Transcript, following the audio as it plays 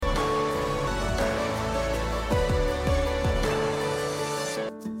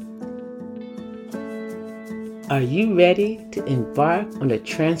Are you ready to embark on a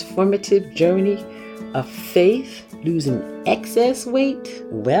transformative journey of faith, losing excess weight,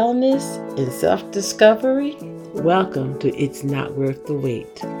 wellness, and self-discovery? Welcome to It's Not Worth the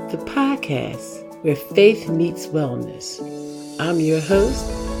Wait, the podcast where faith meets wellness. I'm your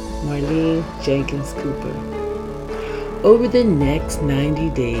host, Marlene Jenkins Cooper. Over the next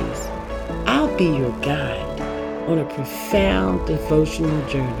 90 days, I'll be your guide on a profound devotional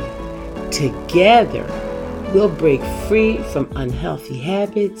journey. Together, we'll break free from unhealthy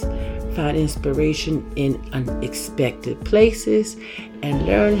habits, find inspiration in unexpected places, and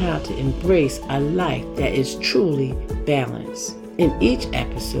learn how to embrace a life that is truly balanced. In each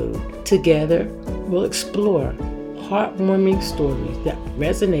episode, together, we'll explore heartwarming stories that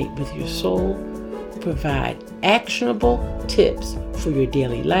resonate with your soul, provide actionable tips for your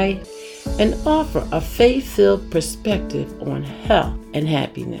daily life, and offer a faith-filled perspective on health and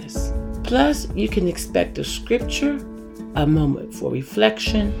happiness. Plus, you can expect a scripture, a moment for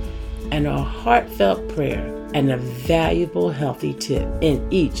reflection, and a heartfelt prayer, and a valuable healthy tip in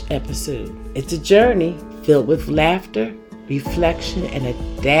each episode. It's a journey filled with laughter, reflection, and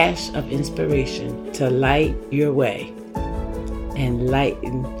a dash of inspiration to light your way and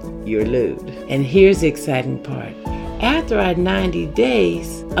lighten your load. And here's the exciting part. After our 90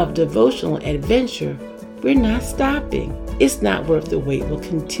 days of devotional adventure, we're not stopping. It's Not Worth the Wait will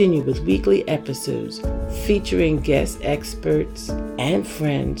continue with weekly episodes featuring guest experts and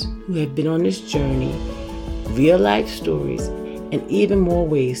friends who have been on this journey, real life stories, and even more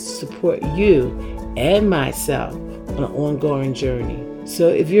ways to support you and myself on an ongoing journey. So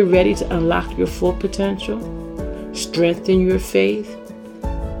if you're ready to unlock your full potential, strengthen your faith,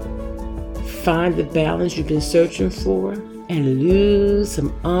 find the balance you've been searching for, and lose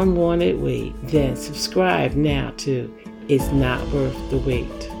some unwanted weight, then subscribe now to It's Not Worth the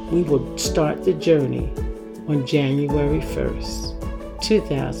Wait. We will start the journey on January 1st,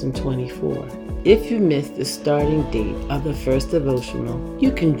 2024. If you missed the starting date of the first devotional,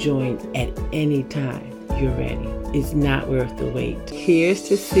 you can join at any time you're ready. It's not worth the wait. Here's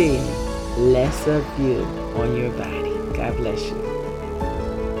to seeing less of you on your body. God bless you.